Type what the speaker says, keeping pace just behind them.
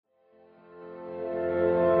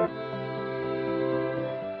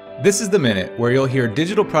This is The Minute, where you'll hear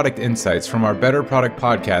digital product insights from our Better Product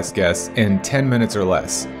Podcast guests in 10 minutes or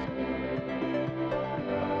less.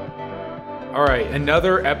 All right,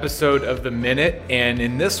 another episode of The Minute, and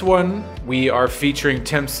in this one, we are featuring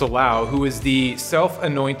Tim Salau, who is the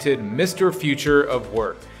self-anointed Mr. Future of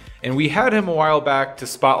Work. And we had him a while back to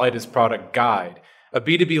spotlight his product Guide, a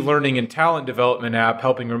B2B learning and talent development app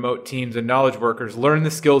helping remote teams and knowledge workers learn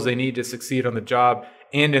the skills they need to succeed on the job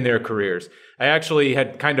and in their careers. I actually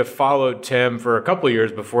had kind of followed Tim for a couple of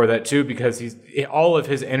years before that too, because all of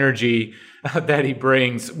his energy that he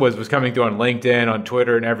brings was coming through on LinkedIn, on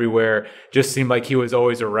Twitter, and everywhere. Just seemed like he was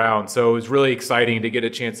always around. So it was really exciting to get a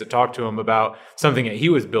chance to talk to him about something that he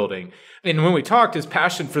was building. And when we talked, his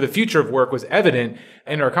passion for the future of work was evident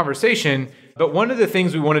in our conversation. But one of the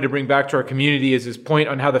things we wanted to bring back to our community is his point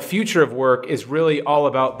on how the future of work is really all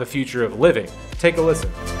about the future of living. Take a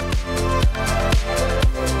listen.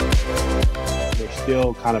 We're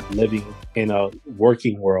still kind of living in a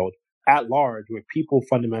working world at large where people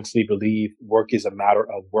fundamentally believe work is a matter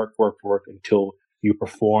of work until you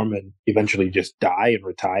perform and eventually just die and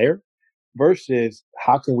retire, versus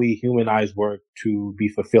how can we humanize work to be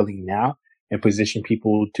fulfilling now and position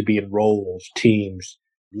people to be in roles, teams,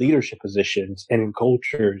 leadership positions, and in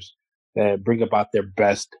cultures that bring about their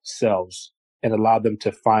best selves and allow them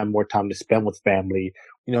to find more time to spend with family.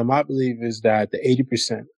 You know, my belief is that the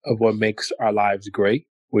 80% of what makes our lives great,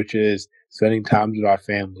 which is spending time with our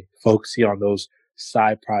family, focusing on those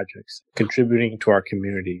side projects, contributing to our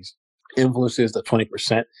communities, influences the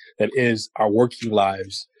 20% that is our working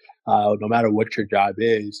lives, no matter what your job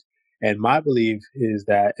is. And my belief is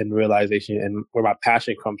that, in realization, and where my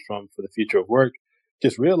passion comes from for the future of work,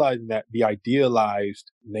 just realizing that the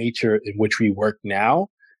idealized nature in which we work now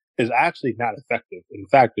is actually not effective. In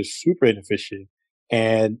fact, it's super inefficient.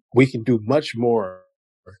 And we can do much more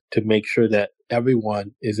to make sure that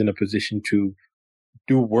everyone is in a position to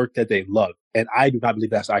do work that they love. And I do not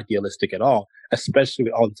believe that's idealistic at all, especially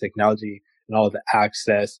with all the technology and all of the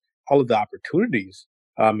access, all of the opportunities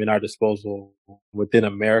in our disposal within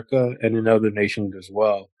America and in other nations as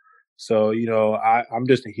well. So, you know, I'm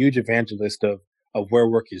just a huge evangelist of where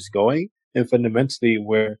work is going and fundamentally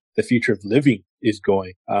where the future of living is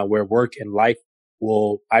going, where work and life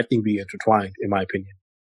will, I think, be intertwined, in my opinion.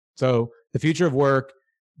 So the future of work,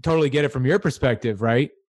 totally get it from your perspective,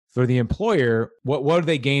 right? For the employer, what do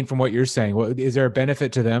they gain from what you're saying? Is there a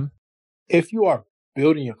benefit to them? If you are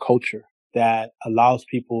building a culture that allows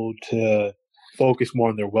people to focus more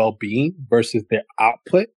on their well-being versus their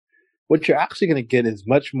output, what you're actually going to get is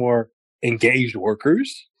much more engaged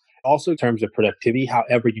workers. Also in terms of productivity,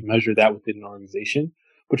 however you measure that within an organization,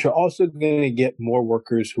 but you're also going to get more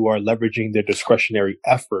workers who are leveraging their discretionary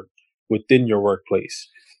effort within your workplace.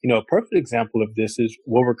 You know, a perfect example of this is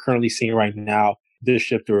what we're currently seeing right now, this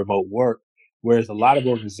shift to remote work, whereas a lot of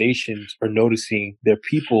organizations are noticing their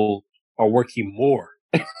people are working more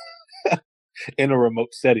in a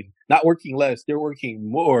remote setting, not working less, they're working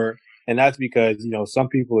more. And that's because, you know, some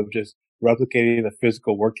people have just replicated the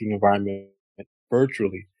physical working environment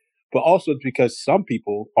virtually. But also it's because some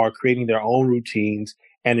people are creating their own routines.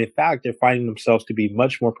 And in fact, they're finding themselves to be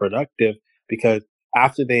much more productive because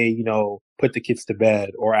after they, you know, put the kids to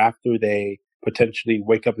bed or after they potentially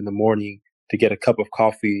wake up in the morning to get a cup of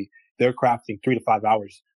coffee, they're crafting 3 to 5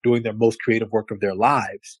 hours doing their most creative work of their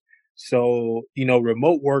lives. So, you know,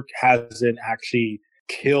 remote work hasn't actually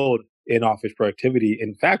killed in-office productivity.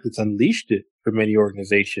 In fact, it's unleashed it for many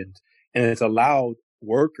organizations and it's allowed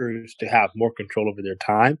workers to have more control over their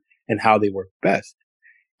time and how they work best.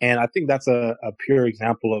 And I think that's a pure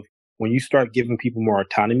example of when you start giving people more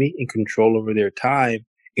autonomy and control over their time,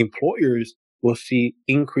 employers will see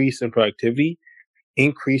increase in productivity,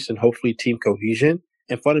 increase in hopefully team cohesion,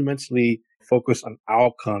 and fundamentally focus on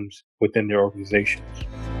outcomes within their organizations.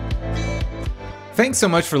 Thanks so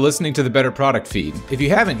much for listening to the Better Product Feed. If you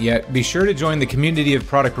haven't yet, be sure to join the community of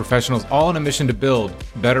product professionals all on a mission to build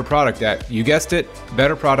better product at, you guessed it,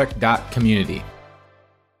 betterproduct.community.